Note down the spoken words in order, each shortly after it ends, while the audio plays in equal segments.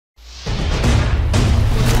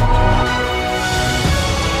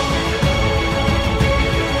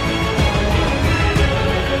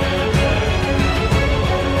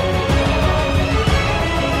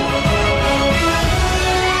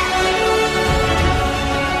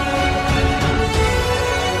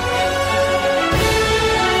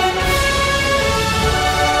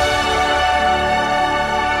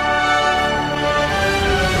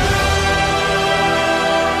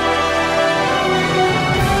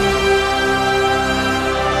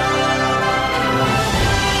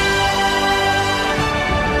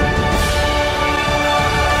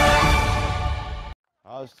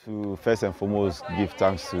first and foremost give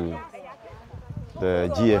thanks to the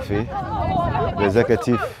GFA, the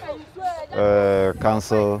Executive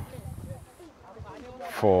Council,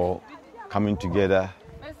 for coming together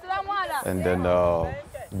and then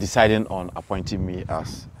deciding on appointing me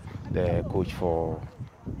as the coach for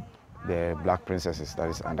the Black Princesses, that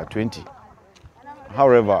is under 20.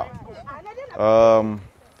 However,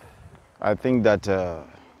 I think that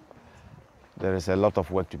there is a lot of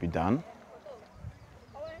work to be done,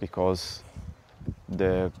 because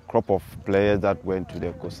the crop of players that went to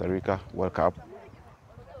the Costa Rica World Cup,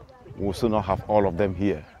 we will still not have all of them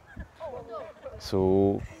here.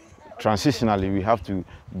 So transitionally, we have to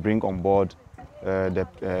bring on board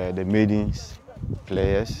the maidens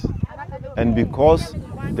players, and because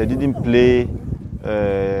they didn't play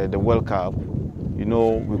the World Cup, you know,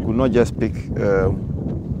 we could not just pick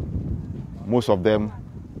most of them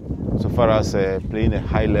so far as playing a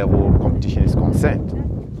high-level competition is concerned.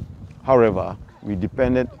 However, we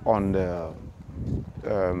depended on the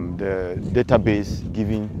database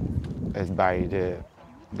given us by the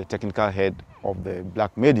technical head of the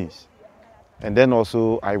Black Maidens. And then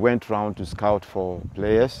also I went around to scout for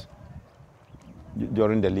players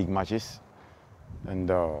during the league matches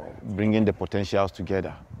and bringing the potentials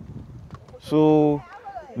together. So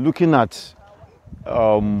looking at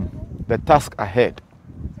the task ahead,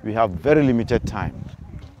 we have very limited time.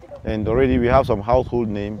 And already we have some household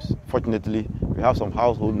names. Fortunately, we have some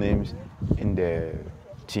household names in the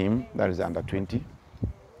team that is under 20,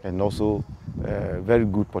 and also very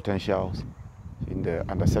good potentials in the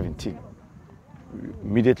under 17.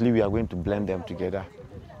 Immediately we are going to blend them together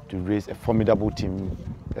to raise a formidable team,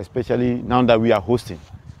 especially now that we are hosting.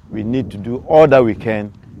 We need to do all that we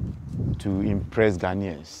can to impress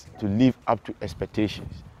Ghanaians, to live up to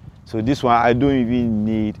expectations. So this one, I don't even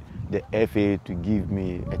need the FA to give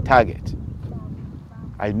me a target.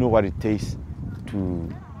 I know what it takes to,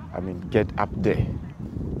 get up there.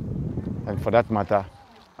 And for that matter,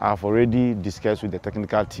 I've already discussed with the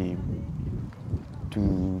technical team to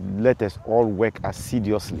let us all work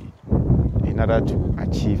assiduously in order to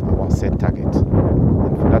achieve our set target.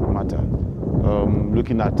 And for that matter,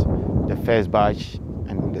 looking at the first batch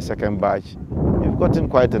and the second batch, we've gotten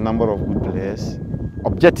quite a number of good players,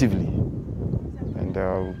 objectively, and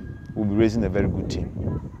we'll be raising a very good team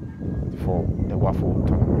for the Wafu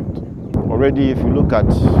tournament. Already, if you look at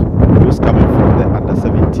those coming from the under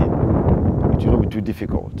 17, it will not be too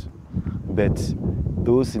difficult. But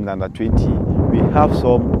those in the under 20, we have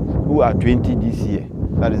some who are 20 this year,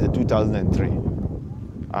 that is the 2003.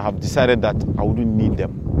 I have decided that I wouldn't need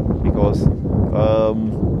them, because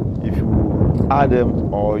if you add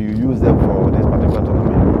them or you use them for this particular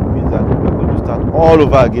tournament, it means that we're going to start all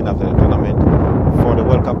over again after the tournament for the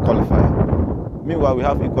World Cup qualifier. Meanwhile, we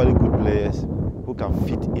have equally good players who can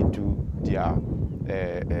fit into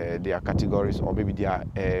their categories or maybe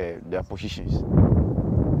their positions.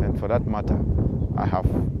 And for that matter, I have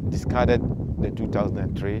discarded the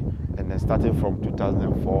 2003 and then starting from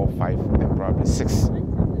 2004, 5, and probably 6,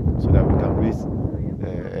 so that we can raise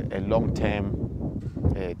a long-term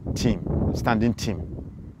team, standing team,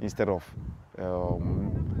 instead of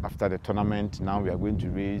after the tournament, now we are going to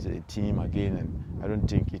raise a team again, and I don't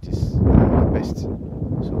think it is the best.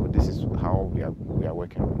 So this is how we are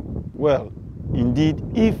working. Well, indeed,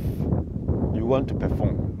 if you want to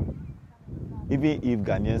perform, even if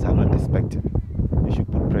Ghanaians are not expecting, you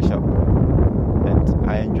should put pressure on. And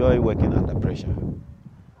I enjoy working under pressure.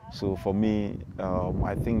 So for me,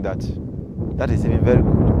 I think that is even very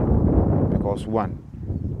good, because one,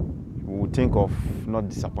 we will think of not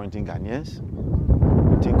disappointing Ghanaians,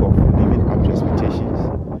 we will think of living up to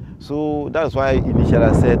expectations. So that's why initially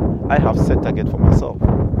I said I have set target for myself,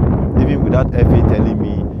 even without FA telling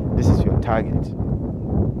me this is your target.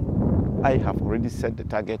 I have already set the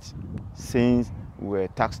target since we were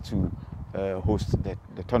tasked to host the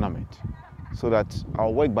tournament, so that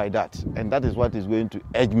I'll work by that, and that is what is going to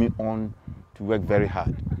edge me on to work very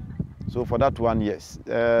hard. So for that one, yes,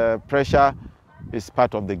 pressure is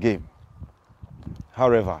part of the game.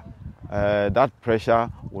 However, that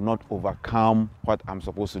pressure will not overcome what I'm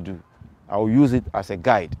supposed to do. I will use it as a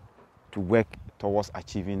guide to work towards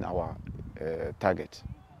achieving our target.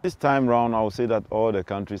 This time round, I will say that all the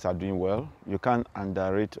countries are doing well. You can't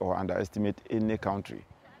underrate or underestimate any country.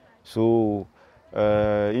 So,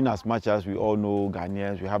 in as much as we all know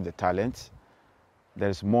Ghanaians, we have the talent, there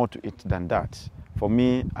is more to it than that. For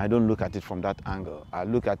me, I don't look at it from that angle. I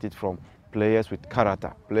look at it from players with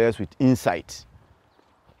character, players with insight,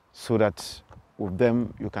 so that with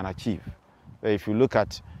them you can achieve. If you look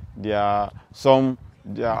at there are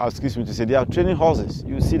training horses.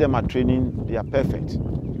 You see them at training, they are perfect.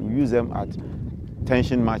 You you use them at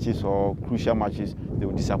tension matches or crucial matches, they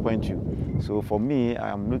will disappoint you. So for me,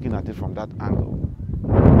 I am looking at it from that angle.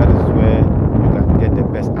 That is where you can get the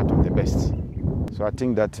best out of the best. So I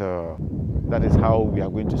think that that is how we are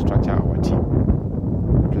going to structure our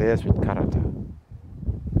team. Players with character,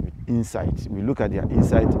 with insight. We look at their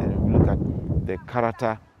insight and we look at the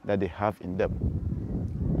character that they have in them.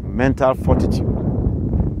 Mental fortitude,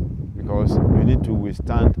 because you need to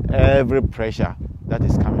withstand every pressure that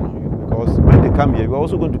is coming on you. Because when they come here, we're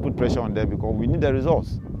also going to put pressure on them because we need the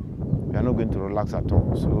results. We are not going to relax at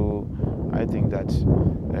all. So I think that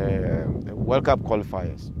the World Cup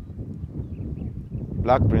qualifiers,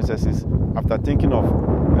 Black Princesses, after thinking of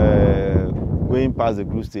going past the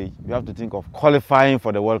group stage, you have to think of qualifying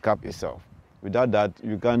for the World Cup itself. Without that,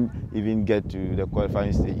 you can't even get to the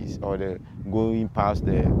qualifying stages or the going past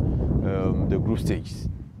the group stages.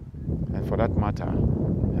 And for that matter,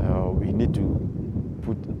 we need to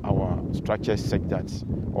put our structure such that,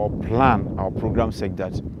 or plan our program such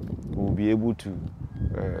that we will be able to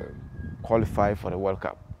qualify for the World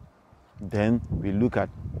Cup. Then we look at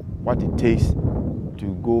what it takes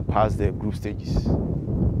to go past the group stages.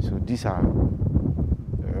 So these are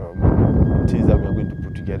things that we are going to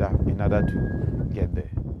put together in order to get there.